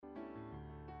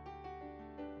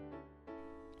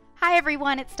Hi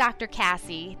everyone, it's Dr.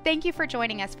 Cassie. Thank you for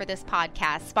joining us for this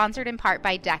podcast, sponsored in part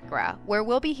by DECRA, where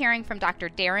we'll be hearing from Dr.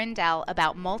 Darren Dell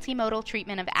about multimodal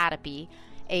treatment of atopy,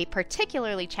 a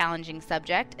particularly challenging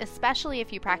subject, especially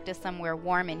if you practice somewhere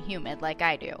warm and humid like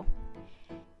I do.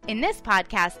 In this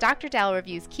podcast, Dr. Dell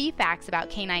reviews key facts about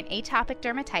canine atopic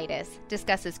dermatitis,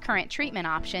 discusses current treatment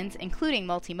options, including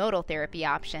multimodal therapy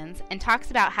options, and talks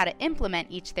about how to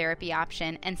implement each therapy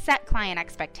option and set client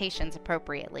expectations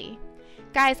appropriately.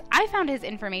 Guys, I found his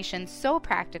information so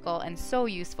practical and so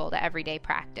useful to everyday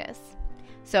practice.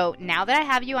 So now that I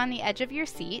have you on the edge of your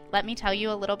seat, let me tell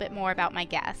you a little bit more about my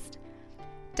guest.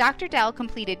 Dr. Dell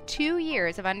completed 2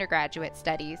 years of undergraduate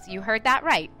studies, you heard that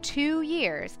right, 2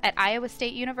 years at Iowa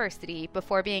State University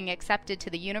before being accepted to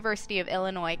the University of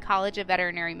Illinois College of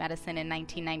Veterinary Medicine in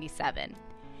 1997.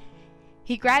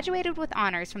 He graduated with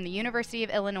honors from the University of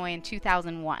Illinois in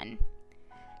 2001.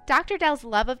 Dr. Dell's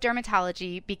love of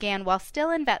dermatology began while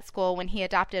still in vet school when he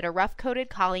adopted a rough-coated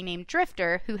collie named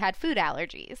Drifter who had food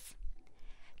allergies.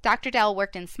 Dr. Dell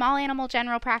worked in small animal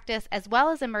general practice as well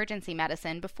as emergency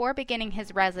medicine before beginning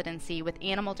his residency with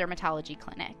Animal Dermatology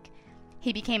Clinic.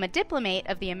 He became a diplomate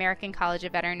of the American College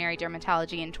of Veterinary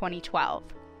Dermatology in 2012.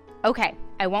 Okay,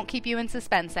 I won't keep you in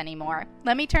suspense anymore.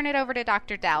 Let me turn it over to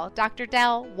Dr. Dell. Dr.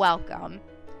 Dell, welcome.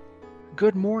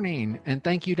 Good morning, and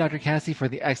thank you, Dr. Cassie, for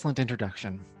the excellent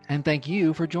introduction. And thank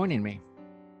you for joining me.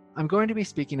 I'm going to be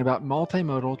speaking about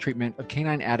multimodal treatment of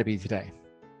canine atopy today.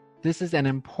 This is an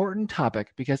important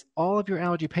topic because all of your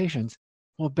allergy patients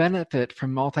will benefit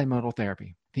from multimodal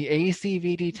therapy. The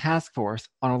ACVD Task Force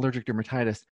on Allergic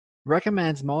Dermatitis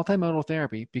recommends multimodal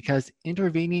therapy because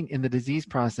intervening in the disease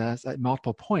process at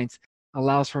multiple points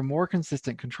allows for more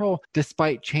consistent control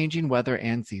despite changing weather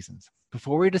and seasons.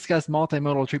 Before we discuss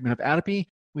multimodal treatment of atopy,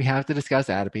 we have to discuss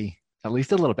atopy, at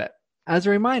least a little bit. As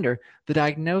a reminder, the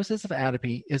diagnosis of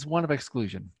atopy is one of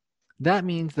exclusion. That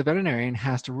means the veterinarian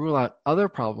has to rule out other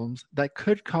problems that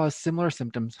could cause similar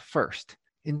symptoms first.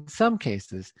 In some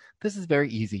cases, this is very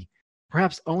easy,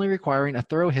 perhaps only requiring a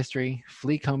thorough history,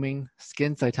 flea combing,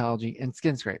 skin cytology, and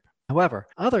skin scrape. However,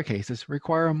 other cases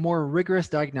require a more rigorous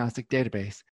diagnostic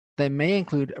database that may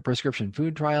include a prescription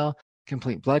food trial,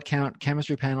 complete blood count,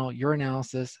 chemistry panel,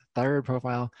 urinalysis, thyroid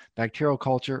profile, bacterial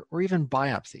culture, or even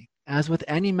biopsy. As with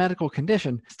any medical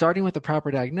condition, starting with the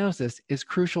proper diagnosis is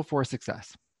crucial for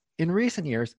success. In recent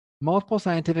years, multiple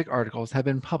scientific articles have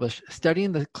been published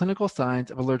studying the clinical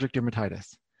signs of allergic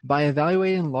dermatitis. By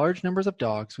evaluating large numbers of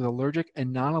dogs with allergic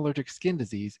and non-allergic skin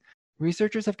disease,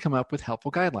 researchers have come up with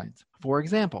helpful guidelines. For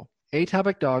example,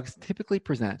 atopic dogs typically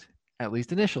present, at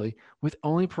least initially, with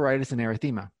only pruritus and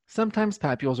erythema. Sometimes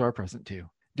papules are present too.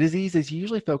 Disease is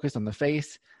usually focused on the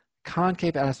face,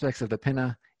 concave aspects of the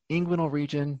pinna, inguinal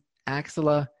region,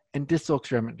 axilla, and distal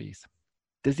extremities.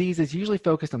 Disease is usually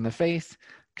focused on the face,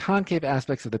 concave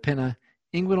aspects of the pinna,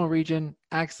 inguinal region,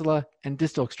 axilla, and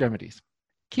distal extremities.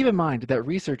 Keep in mind that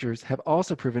researchers have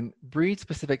also proven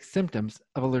breed-specific symptoms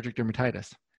of allergic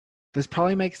dermatitis. This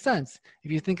probably makes sense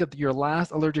if you think of your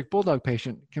last allergic bulldog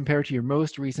patient compared to your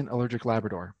most recent allergic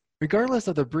Labrador. Regardless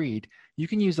of the breed, you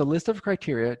can use a list of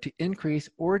criteria to increase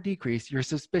or decrease your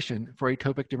suspicion for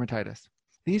atopic dermatitis.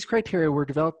 These criteria were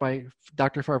developed by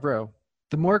Dr. Favreau.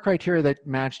 The more criteria that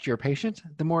matched your patient,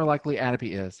 the more likely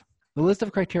atopy is. The list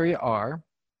of criteria are: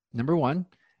 number 1,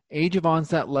 age of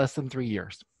onset less than 3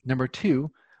 years. Number 2,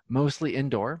 mostly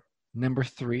indoor. Number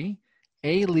 3,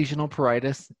 lesional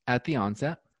pruritus at the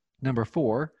onset. Number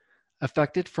 4,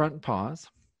 affected front paws.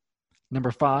 Number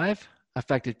 5,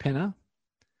 affected pinna.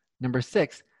 Number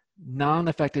 6,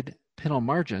 non-affected pinnal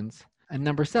margins. And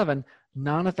number 7,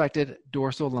 non-affected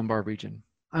dorsal lumbar region.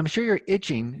 I'm sure you're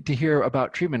itching to hear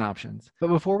about treatment options, but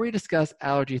before we discuss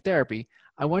allergy therapy,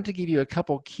 I want to give you a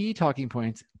couple key talking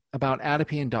points about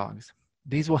atopy in dogs.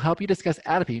 These will help you discuss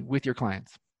atopy with your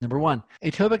clients. Number 1,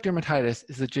 atopic dermatitis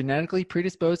is a genetically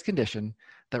predisposed condition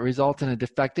that results in a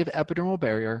defective epidermal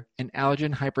barrier and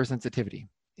allergen hypersensitivity.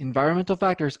 Environmental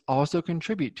factors also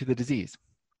contribute to the disease.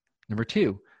 Number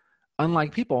 2,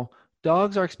 unlike people,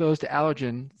 dogs are exposed to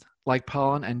allergens like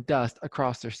pollen and dust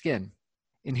across their skin.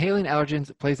 Inhaling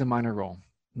allergens plays a minor role.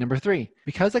 Number 3,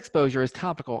 because exposure is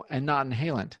topical and not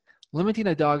inhalant, limiting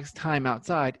a dog's time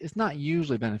outside is not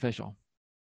usually beneficial.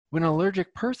 When an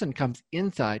allergic person comes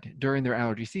inside during their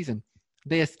allergy season,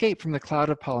 they escape from the cloud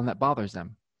of pollen that bothers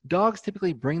them. Dogs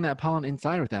typically bring that pollen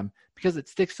inside with them because it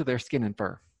sticks to their skin and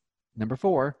fur. Number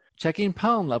 4, checking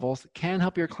pollen levels can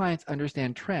help your clients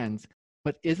understand trends,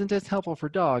 but isn't as helpful for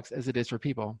dogs as it is for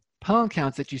people. Pollen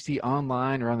counts that you see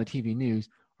online or on the TV news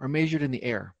are measured in the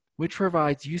air, which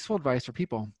provides useful advice for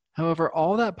people. However,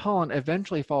 all that pollen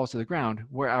eventually falls to the ground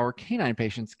where our canine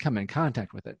patients come in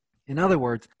contact with it. In other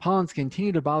words, pollens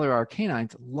continue to bother our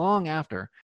canines long after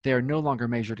they are no longer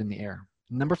measured in the air.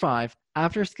 Number 5,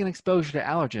 after skin exposure to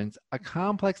allergens, a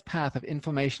complex path of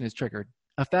inflammation is triggered.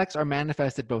 Effects are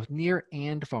manifested both near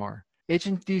and far.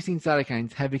 Itch-inducing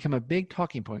cytokines have become a big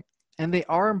talking point, and they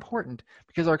are important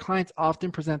because our clients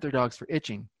often present their dogs for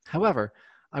itching. However,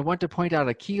 I want to point out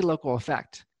a key local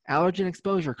effect. Allergen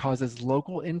exposure causes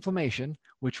local inflammation,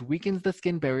 which weakens the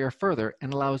skin barrier further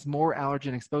and allows more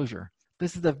allergen exposure.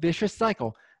 This is a vicious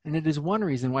cycle, and it is one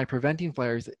reason why preventing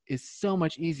flares is so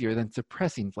much easier than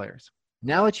suppressing flares.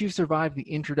 Now that you've survived the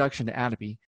introduction to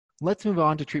atopy, let's move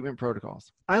on to treatment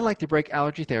protocols. I like to break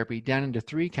allergy therapy down into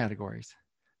 3 categories: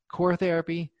 core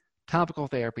therapy, topical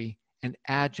therapy, and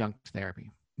adjunct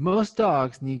therapy. Most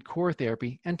dogs need core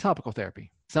therapy and topical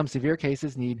therapy. Some severe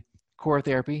cases need core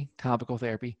therapy, topical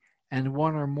therapy, and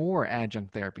 1 or more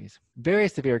adjunct therapies. Very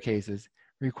severe cases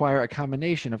require a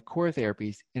combination of core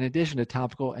therapies in addition to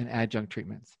topical and adjunct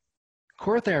treatments.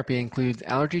 Core therapy includes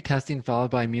allergy testing followed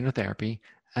by immunotherapy,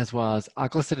 as well as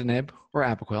oclacitinib or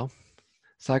Apoquel,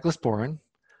 cyclosporin,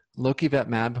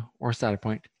 lokivetmab or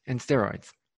Cytopoint, and steroids.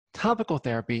 Topical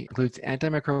therapy includes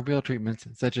antimicrobial treatments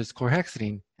such as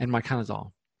chlorhexidine and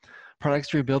miconazole, products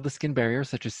to rebuild the skin barrier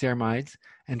such as ceramides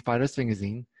and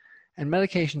phytosphingosine, and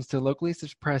medications to locally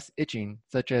suppress itching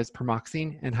such as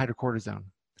permoxine and hydrocortisone.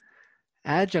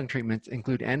 Adjunct treatments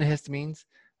include antihistamines,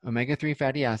 omega-3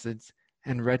 fatty acids,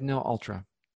 and retinol ultra.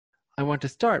 I want to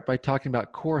start by talking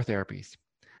about core therapies.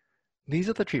 These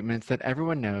are the treatments that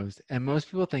everyone knows and most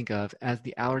people think of as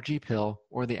the allergy pill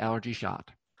or the allergy shot.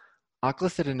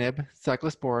 Oclacitinib,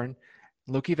 cyclosporin,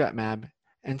 lokivetmab,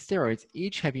 and steroids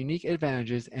each have unique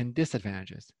advantages and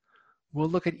disadvantages. We'll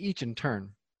look at each in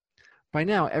turn. By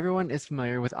now, everyone is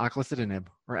familiar with oclacitinib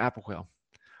or Apoquel.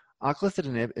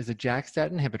 Oclacitinib is a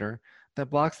JAK-STAT inhibitor that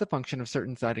blocks the function of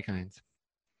certain cytokines.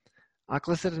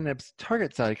 Oclacitinib's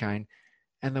target cytokine,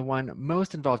 and the one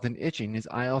most involved in itching, is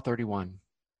IL-31.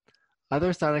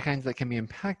 Other cytokines that can be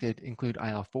impacted include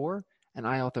IL-4 and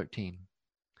IL-13.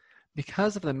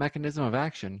 Because of the mechanism of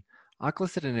action,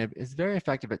 oclacitinib is very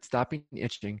effective at stopping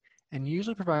itching and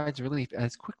usually provides relief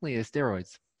as quickly as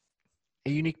steroids. A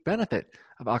unique benefit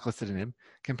of oclacitinib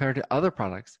compared to other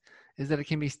products is that it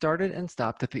can be started and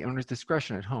stopped at the owner's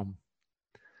discretion at home.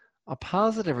 A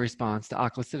positive response to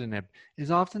oclacitinib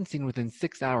is often seen within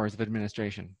 6 hours of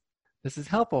administration. This is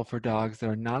helpful for dogs that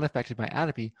are not affected by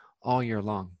atopy all year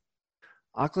long.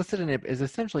 Oclacitinib is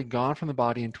essentially gone from the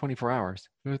body in 24 hours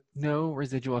with no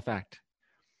residual effect.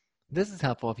 This is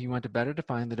helpful if you want to better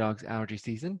define the dog's allergy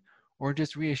season or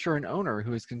just reassure an owner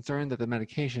who is concerned that the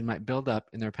medication might build up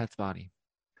in their pet's body.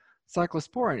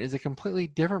 Cyclosporin is a completely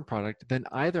different product than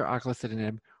either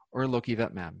oclacitinib or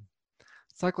lokivetmab.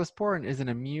 Cyclosporin is an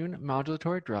immune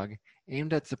modulatory drug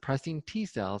aimed at suppressing T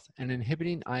cells and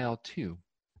inhibiting IL-2.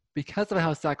 Because of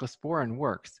how cyclosporin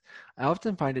works, I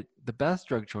often find it the best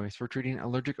drug choice for treating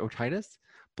allergic otitis,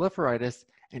 blepharitis,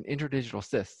 and interdigital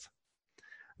cysts.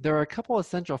 There are a couple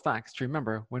essential facts to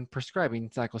remember when prescribing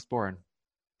cyclosporin.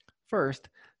 First,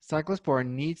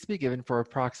 cyclosporin needs to be given for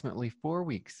approximately 4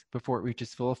 weeks before it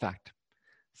reaches full effect.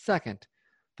 Second,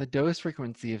 the dose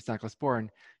frequency of cyclosporin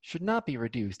should not be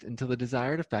reduced until the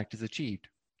desired effect is achieved.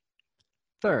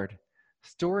 Third,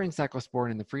 storing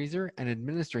cyclosporin in the freezer and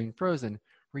administering frozen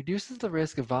reduces the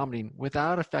risk of vomiting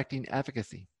without affecting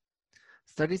efficacy.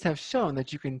 Studies have shown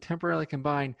that you can temporarily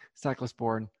combine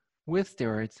cyclosporin with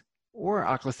steroids or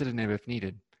oclacitinib if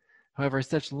needed. However,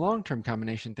 such long-term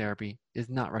combination therapy is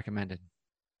not recommended.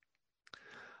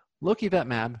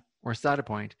 Lokivetmab, or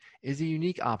Cytopoint, is a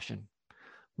unique option.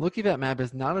 Lokivetmab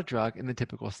is not a drug in the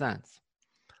typical sense.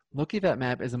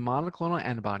 Lokivetmab is a monoclonal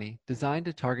antibody designed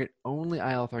to target only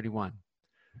IL-31.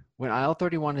 When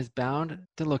IL-31 is bound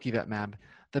to lokivetmab,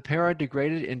 the pair are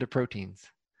degraded into proteins.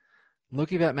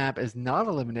 Lokivetmab is not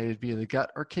eliminated via the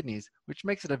gut or kidneys, which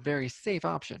makes it a very safe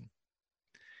option.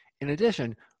 In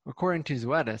addition, according to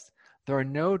Zoetis, there are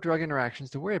no drug interactions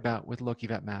to worry about with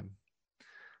lokivetmab.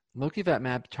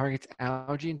 Lokivetmab targets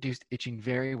allergy-induced itching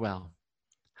very well.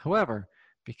 However,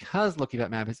 because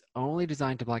lokivetmab is only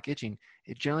designed to block itching,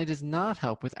 it generally does not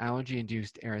help with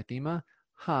allergy-induced erythema,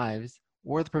 hives,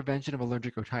 or the prevention of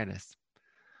allergic otitis.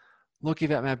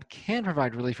 Lokivetmab can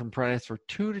provide relief from pruritus for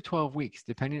 2 to 12 weeks,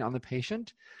 depending on the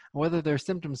patient and whether their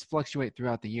symptoms fluctuate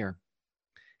throughout the year.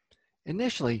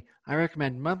 Initially, I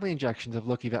recommend monthly injections of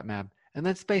lokivetmab and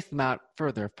then space them out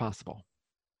further if possible.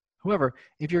 However,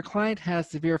 if your client has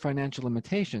severe financial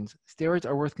limitations, steroids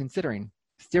are worth considering.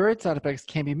 Steroid side effects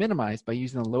can be minimized by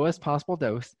using the lowest possible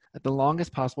dose at the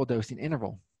longest possible dosing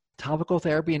interval. Topical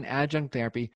therapy and adjunct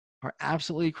therapy are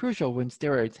absolutely crucial when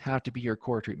steroids have to be your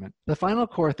core treatment. The final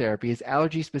core therapy is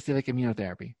allergy-specific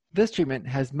immunotherapy. This treatment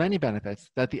has many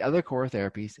benefits that the other core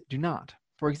therapies do not.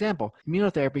 For example,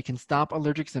 immunotherapy can stop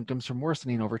allergic symptoms from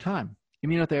worsening over time.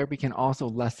 Immunotherapy can also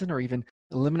lessen or even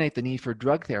eliminate the need for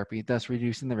drug therapy, thus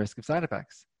reducing the risk of side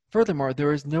effects. Furthermore,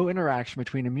 there is no interaction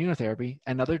between immunotherapy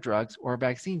and other drugs or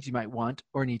vaccines you might want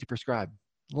or need to prescribe.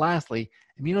 Lastly,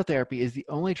 immunotherapy is the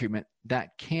only treatment that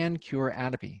can cure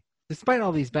atopy. Despite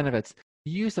all these benefits,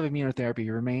 the use of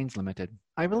immunotherapy remains limited.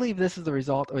 I believe this is the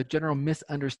result of a general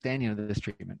misunderstanding of this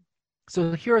treatment.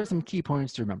 So here are some key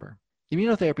points to remember.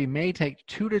 Immunotherapy may take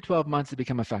 2 to 12 months to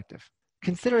become effective.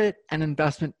 Consider it an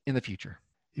investment in the future.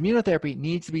 Immunotherapy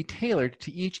needs to be tailored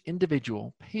to each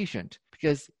individual patient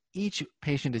because each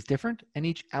patient is different and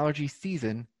each allergy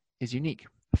season is unique.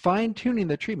 Fine-tuning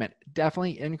the treatment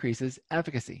definitely increases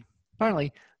efficacy.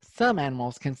 Finally, some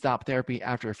animals can stop therapy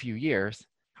after a few years.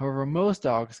 However, most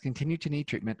dogs continue to need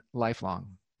treatment lifelong.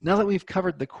 Now that we've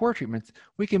covered the core treatments,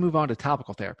 we can move on to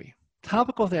topical therapy.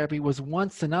 Topical therapy was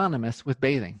once synonymous with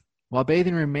bathing. While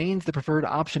bathing remains the preferred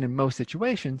option in most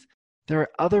situations, there are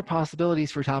other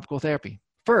possibilities for topical therapy.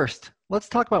 First, let's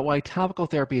talk about why topical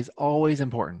therapy is always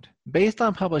important. Based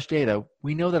on published data,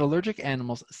 we know that allergic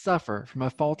animals suffer from a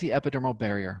faulty epidermal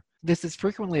barrier. This is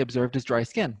frequently observed as dry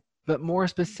skin, but more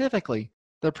specifically,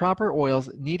 the proper oils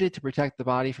needed to protect the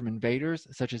body from invaders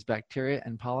such as bacteria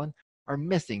and pollen are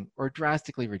missing or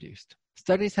drastically reduced.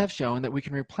 Studies have shown that we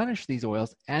can replenish these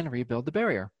oils and rebuild the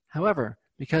barrier. However,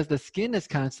 because the skin is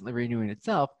constantly renewing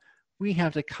itself, we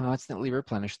have to constantly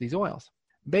replenish these oils.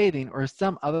 Bathing or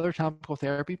some other topical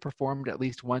therapy performed at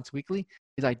least once weekly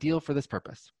is ideal for this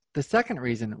purpose. The second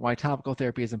reason why topical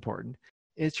therapy is important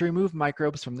is to remove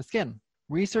microbes from the skin.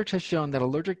 Research has shown that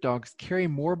allergic dogs carry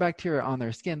more bacteria on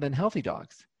their skin than healthy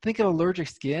dogs. Think of allergic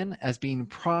skin as being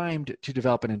primed to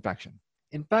develop an infection.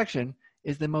 Infection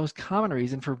is the most common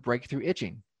reason for breakthrough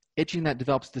itching that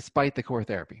develops despite the core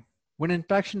therapy. When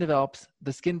infection develops,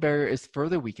 the skin barrier is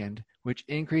further weakened, which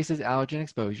increases allergen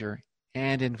exposure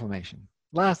and inflammation.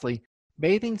 Lastly,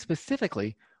 bathing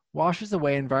specifically washes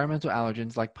away environmental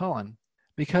allergens like pollen.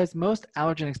 Because most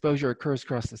allergen exposure occurs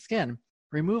across the skin,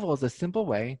 removal is a simple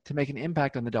way to make an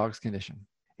impact on the dog's condition.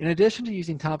 In addition to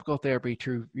using topical therapy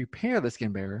to repair the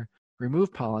skin barrier,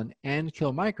 remove pollen, and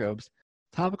kill microbes,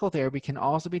 topical therapy can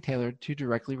also be tailored to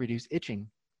directly reduce itching.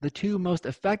 The two most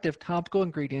effective topical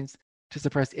ingredients to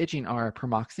suppress itching are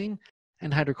permoxine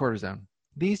and hydrocortisone.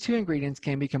 These two ingredients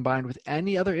can be combined with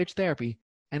any other itch therapy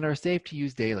and are safe to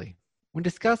use daily. When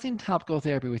discussing topical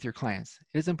therapy with your clients,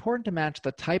 it is important to match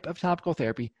the type of topical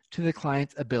therapy to the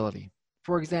client's ability.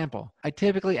 For example, I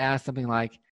typically ask something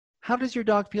like, "How does your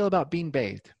dog feel about being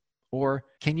bathed?" Or,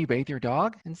 "Can you bathe your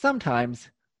dog?" And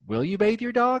sometimes, "Will you bathe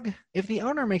your dog?" If the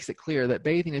owner makes it clear that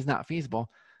bathing is not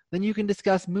feasible, then you can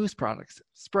discuss mousse products,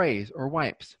 sprays, or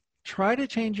wipes. Try to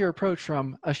change your approach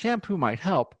from "a shampoo might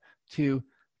help" to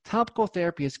 "topical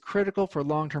therapy is critical for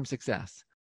long-term success.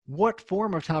 What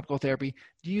form of topical therapy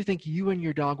do you think you and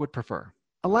your dog would prefer?"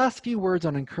 A last few words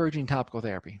on encouraging topical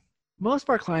therapy. Most of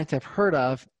our clients have heard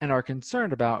of and are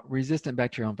concerned about resistant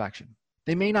bacterial infection.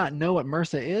 They may not know what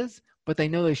MRSA is, but they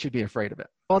know they should be afraid of it.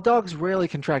 While dogs rarely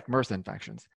contract MRSA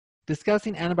infections,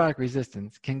 discussing antibiotic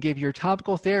resistance can give your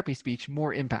topical therapy speech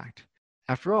more impact.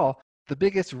 After all, the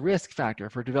biggest risk factor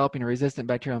for developing a resistant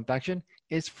bacterial infection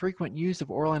is frequent use of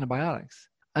oral antibiotics.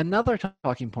 Another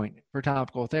talking point for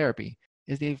topical therapy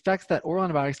is the effects that oral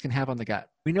antibiotics can have on the gut.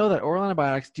 We know that oral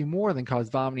antibiotics do more than cause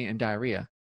vomiting and diarrhea.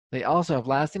 They also have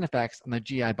lasting effects on the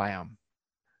GI biome.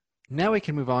 Now we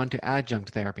can move on to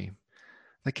adjunct therapy.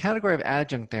 The category of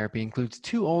adjunct therapy includes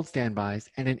two old standbys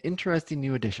and an interesting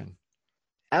new addition.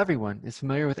 Everyone is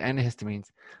familiar with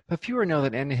antihistamines, but fewer know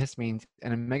that antihistamines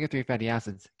and omega-3 fatty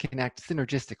acids can act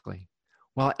synergistically.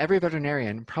 While every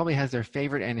veterinarian probably has their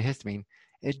favorite antihistamine,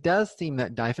 it does seem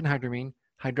that diphenhydramine,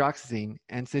 hydroxyzine,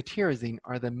 and cetirizine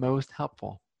are the most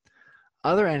helpful.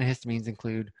 Other antihistamines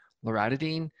include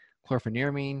loratadine,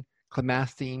 chlorpheniramine,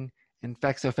 clemastine, and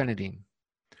fexofenadine.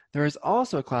 There is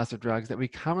also a class of drugs that we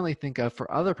commonly think of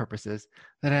for other purposes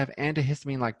that have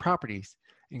antihistamine-like properties,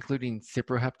 including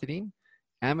cyproheptadine,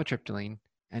 amitriptyline,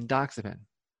 and doxepin.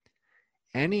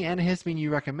 Any antihistamine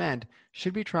you recommend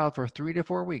should be trialed for 3 to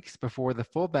 4 weeks before the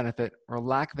full benefit or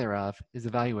lack thereof is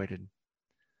evaluated.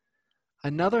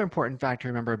 Another important fact to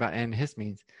remember about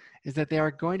antihistamines is that they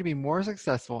are going to be more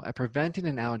successful at preventing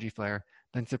an allergy flare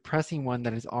than suppressing one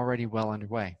that is already well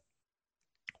underway.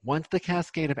 Once the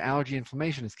cascade of allergy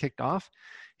inflammation is kicked off,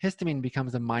 histamine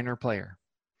becomes a minor player.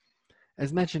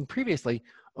 As mentioned previously,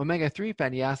 omega-3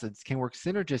 fatty acids can work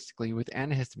synergistically with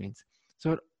antihistamines,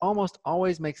 so it almost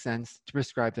always makes sense to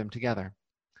prescribe them together.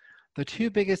 The two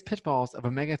biggest pitfalls of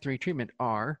omega-3 treatment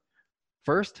are,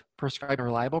 first, prescribing a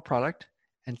reliable product,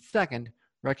 and second,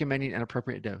 recommending an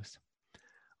appropriate dose.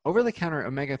 Over-the-counter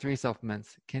omega-3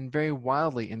 supplements can vary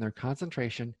wildly in their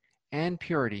concentration and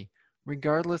purity,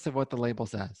 regardless of what the label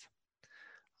says.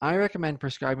 I recommend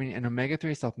prescribing an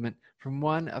omega-3 supplement from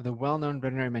one of the well-known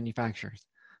veterinary manufacturers,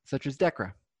 such as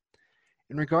Dechra.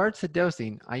 In regards to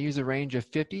dosing, I use a range of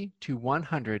 50 to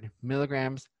 100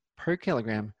 milligrams per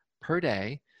kilogram per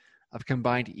day of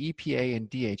combined EPA and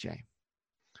DHA.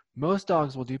 Most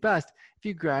dogs will do best if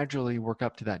you gradually work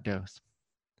up to that dose.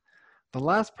 The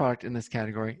last product in this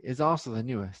category is also the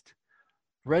newest.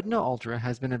 Retinol Ultra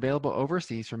has been available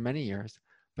overseas for many years,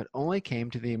 but only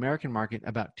came to the American market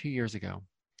about 2 years ago.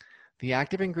 The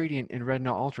active ingredient in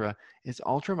Retinol Ultra is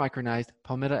ultramicronized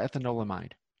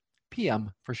palmitoethanolamide,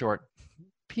 PM for short.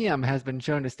 PM has been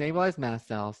shown to stabilize mast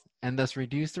cells and thus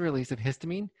reduce the release of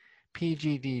histamine,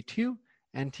 PGD2,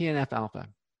 and TNF-alpha.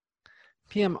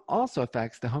 PM also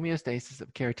affects the homeostasis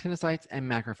of keratinocytes and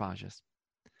macrophages.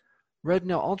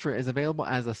 Retinol Ultra is available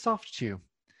as a soft chew.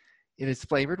 It is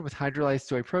flavored with hydrolyzed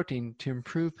soy protein to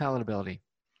improve palatability.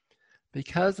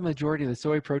 Because the majority of the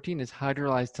soy protein is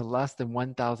hydrolyzed to less than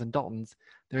 1,000 Daltons,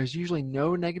 there is usually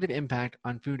no negative impact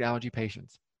on food allergy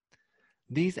patients.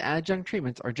 These adjunct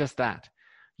treatments are just that.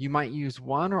 You might use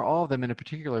one or all of them in a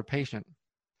particular patient.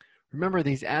 Remember,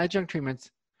 these adjunct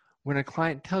treatments when a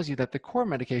client tells you that the core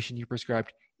medication you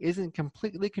prescribed isn't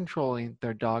completely controlling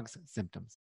their dog's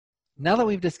symptoms. Now that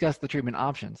we've discussed the treatment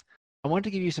options, I want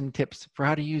to give you some tips for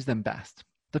how to use them best.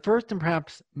 The first and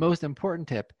perhaps most important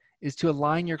tip is to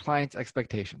align your client's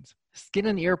expectations. Skin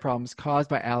and ear problems caused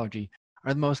by allergy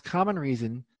are the most common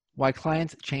reason why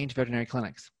clients change veterinary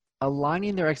clinics.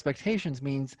 Aligning their expectations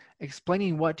means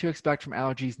explaining what to expect from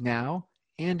allergies now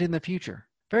and in the future.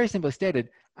 Very simply stated,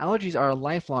 allergies are a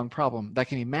lifelong problem that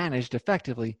can be managed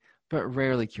effectively but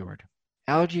rarely cured.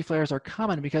 Allergy flares are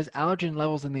common because allergen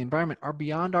levels in the environment are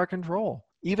beyond our control.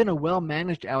 Even a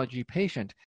well-managed allergy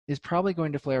patient is probably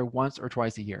going to flare once or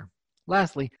twice a year.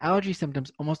 Lastly, allergy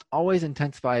symptoms almost always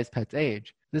intensify as pets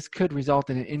age. This could result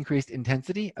in an increased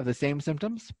intensity of the same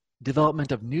symptoms,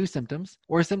 development of new symptoms,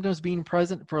 or symptoms being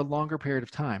present for a longer period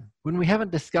of time. When we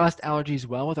haven't discussed allergies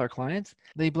well with our clients,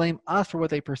 they blame us for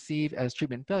what they perceive as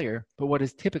treatment failure, but what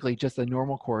is typically just the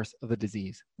normal course of the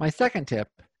disease. My second tip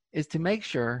is to make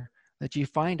sure that you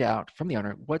find out from the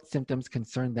owner what symptoms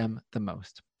concern them the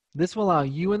most. This will allow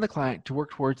you and the client to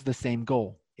work towards the same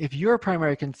goal. If your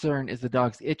primary concern is the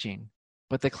dog's itching,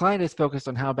 but the client is focused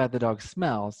on how bad the dog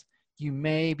smells, you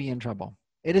may be in trouble.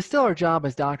 It is still our job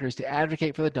as doctors to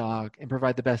advocate for the dog and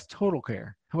provide the best total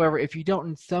care. However, if you don't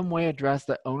in some way address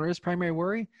the owner's primary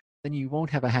worry, then you won't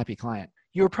have a happy client.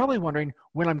 You are probably wondering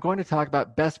when I'm going to talk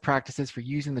about best practices for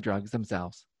using the drugs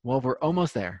themselves. Well, we're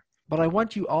almost there. But I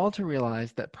want you all to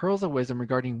realize that pearls of wisdom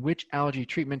regarding which allergy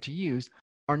treatment to use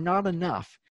are not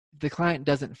enough if the client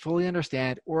doesn't fully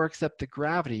understand or accept the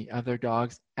gravity of their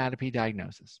dog's atopy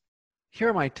diagnosis. Here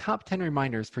are my top 10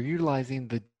 reminders for utilizing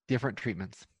the different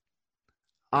treatments.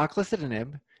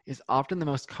 Oclacitinib is often the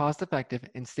most cost-effective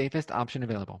and safest option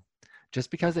available.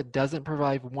 Just because it doesn't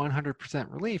provide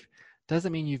 100% relief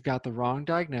doesn't mean you've got the wrong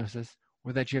diagnosis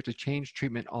or that you have to change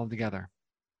treatment altogether.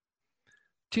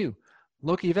 2.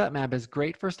 Lokivetmab is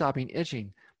great for stopping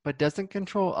itching, but doesn't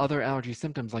control other allergy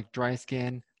symptoms like dry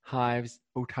skin, hives,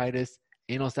 otitis,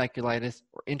 anal sacculitis,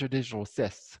 or interdigital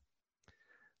cysts.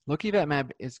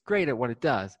 Lokivetmab is great at what it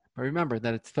does, but remember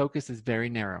that its focus is very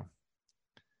narrow.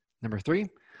 Number 3,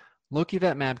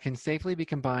 Lokivetmab can safely be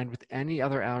combined with any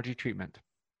other allergy treatment.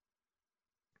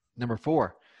 Number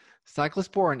 4,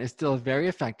 cyclosporin is still a very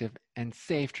effective and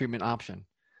safe treatment option.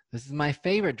 This is my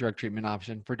favorite drug treatment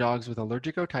option for dogs with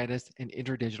allergic otitis and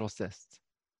interdigital cysts.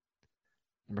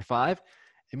 Number 5,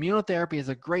 immunotherapy is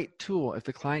a great tool if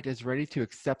the client is ready to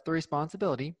accept the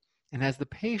responsibility and has the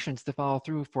patience to follow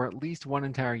through for at least one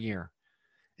entire year.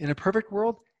 In a perfect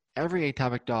world, every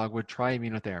atopic dog would try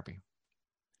immunotherapy.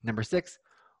 Number 6,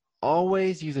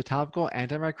 always use a topical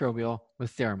antimicrobial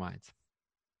with ceramides.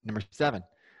 Number 7,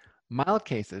 mild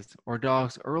cases or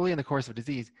dogs early in the course of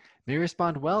disease may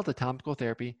respond well to topical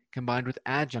therapy combined with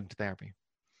adjunct therapy.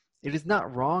 It is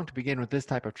not wrong to begin with this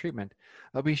type of treatment,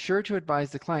 but be sure to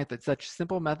advise the client that such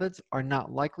simple methods are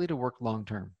not likely to work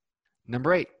long-term.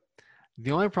 Number 8,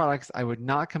 the only products I would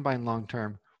not combine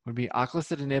long-term would be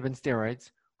oclacitinib and steroids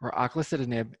or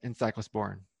oclacitinib and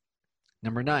cyclosporin.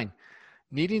 Number 9,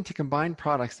 needing to combine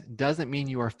products doesn't mean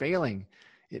you are failing.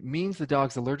 It means the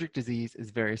dog's allergic disease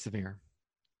is very severe.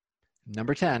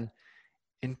 Number 10,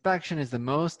 infection is the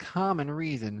most common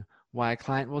reason why a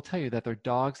client will tell you that their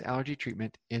dog's allergy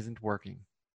treatment isn't working.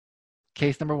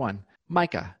 Case number 1,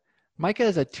 Micah. Micah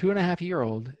is a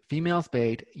 2.5-year-old female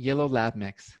spayed yellow lab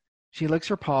mix. She licks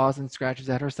her paws and scratches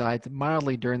at her sides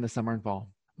mildly during the summer and fall.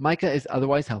 Micah is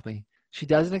otherwise healthy. She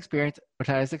doesn't experience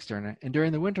otitis externa, and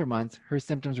during the winter months, her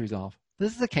symptoms resolve.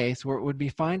 This is a case where it would be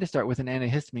fine to start with an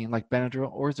antihistamine like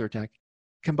Benadryl or Zyrtec,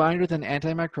 combined with an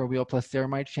antimicrobial plus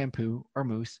ceramide shampoo or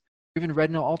mousse, or even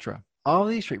Retinol Ultra. All of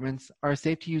these treatments are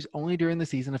safe to use only during the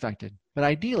season affected, but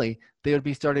ideally, they would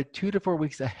be started 2 to 4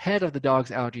 weeks ahead of the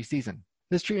dog's allergy season.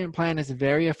 This treatment plan is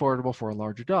very affordable for a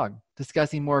larger dog.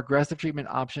 Discussing more aggressive treatment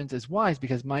options is wise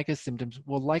because Micah's symptoms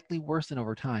will likely worsen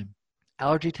over time.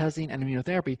 Allergy testing and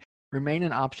immunotherapy remain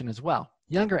an option as well.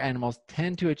 Younger animals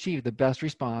tend to achieve the best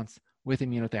response with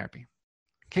immunotherapy.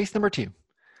 Case number 2.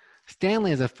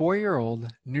 Stanley is a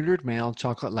 4-year-old neutered male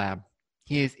chocolate lab.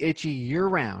 He is itchy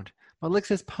year-round, but licks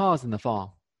his paws in the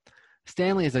fall.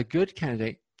 Stanley is a good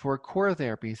candidate for core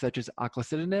therapy such as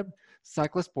oclacitinib,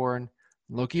 cyclosporin,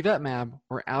 lokivetmab,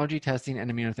 or allergy testing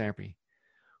and immunotherapy.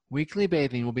 Weekly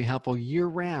bathing will be helpful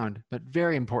year-round, but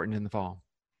very important in the fall.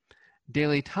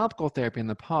 Daily topical therapy in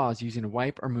the paws using a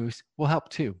wipe or mousse will help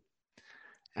too.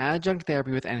 Adjunct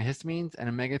therapy with antihistamines and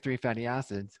omega-3 fatty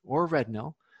acids, or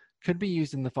Retinol, could be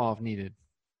used in the fall if needed.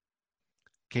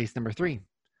 Case number 3.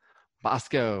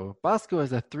 Bosco. Bosco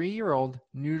is a 3-year-old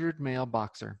neutered male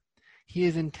boxer. He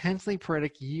is intensely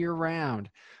pruritic year-round,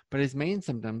 but his main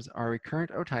symptoms are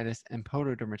recurrent otitis and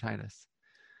pododermatitis.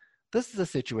 This is a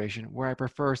situation where I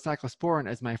prefer cyclosporin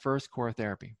as my first core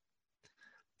therapy.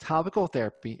 Topical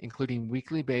therapy, including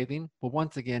weekly bathing, will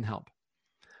once again help.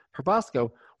 For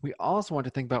Bosco, we also want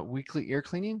to think about weekly ear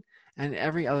cleaning and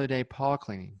every other day paw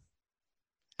cleaning.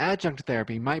 Adjunct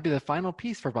therapy might be the final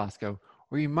piece for Bosco,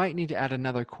 or you might need to add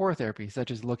another core therapy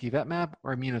such as lokivetmab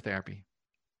or immunotherapy.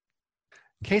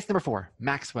 Case number 4,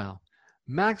 Maxwell.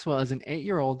 Maxwell is an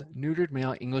 8-year-old neutered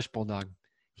male English bulldog.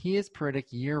 He is pruritic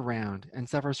year-round and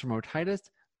suffers from otitis,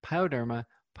 pyoderma,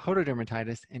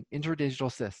 pododermatitis, and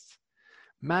intradigital cysts.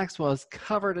 Maxwell is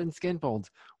covered in skin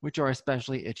folds, which are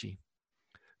especially itchy.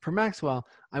 For Maxwell,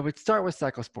 I would start with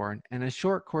cyclosporin and a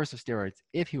short course of steroids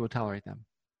if he will tolerate them.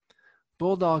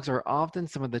 Bulldogs are often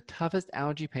some of the toughest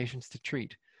allergy patients to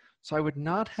treat, so I would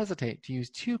not hesitate to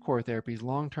use 2 core therapies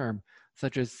long-term,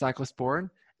 such as cyclosporin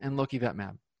and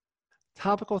lokivetmab.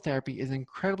 Topical therapy is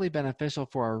incredibly beneficial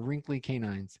for our wrinkly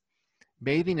canines.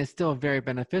 Bathing is still very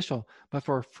beneficial, but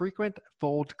for frequent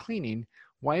fold cleaning,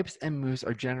 wipes and mousse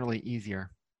are generally easier.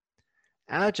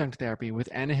 Adjunct therapy with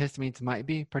antihistamines might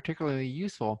be particularly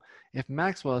useful if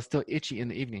Maxwell is still itchy in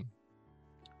the evening.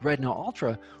 Retinol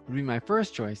Ultra would be my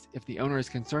first choice if the owner is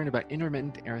concerned about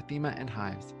intermittent erythema and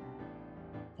hives.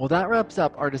 Well, that wraps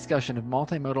up our discussion of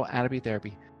multimodal atopy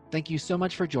therapy. Thank you so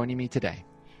much for joining me today.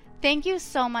 Thank you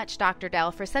so much, Dr.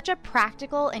 Dell, for such a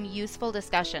practical and useful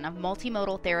discussion of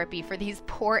multimodal therapy for these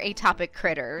poor atopic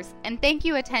critters. And thank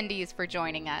you, attendees, for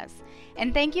joining us.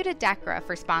 And thank you to Dechra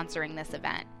for sponsoring this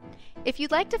event. If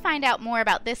you'd like to find out more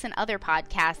about this and other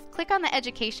podcasts, click on the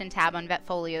Education tab on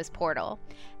Vetfolio's portal.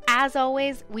 As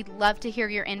always, we'd love to hear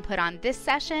your input on this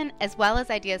session, as well as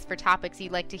ideas for topics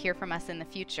you'd like to hear from us in the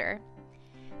future.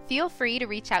 Feel free to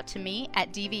reach out to me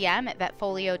at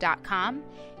dvm@vetfolio.com.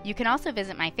 You can also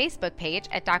visit my Facebook page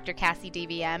at Dr. Cassie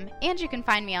DVM, and you can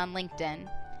find me on LinkedIn.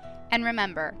 And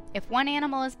remember, if one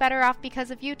animal is better off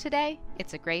because of you today,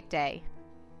 it's a great day.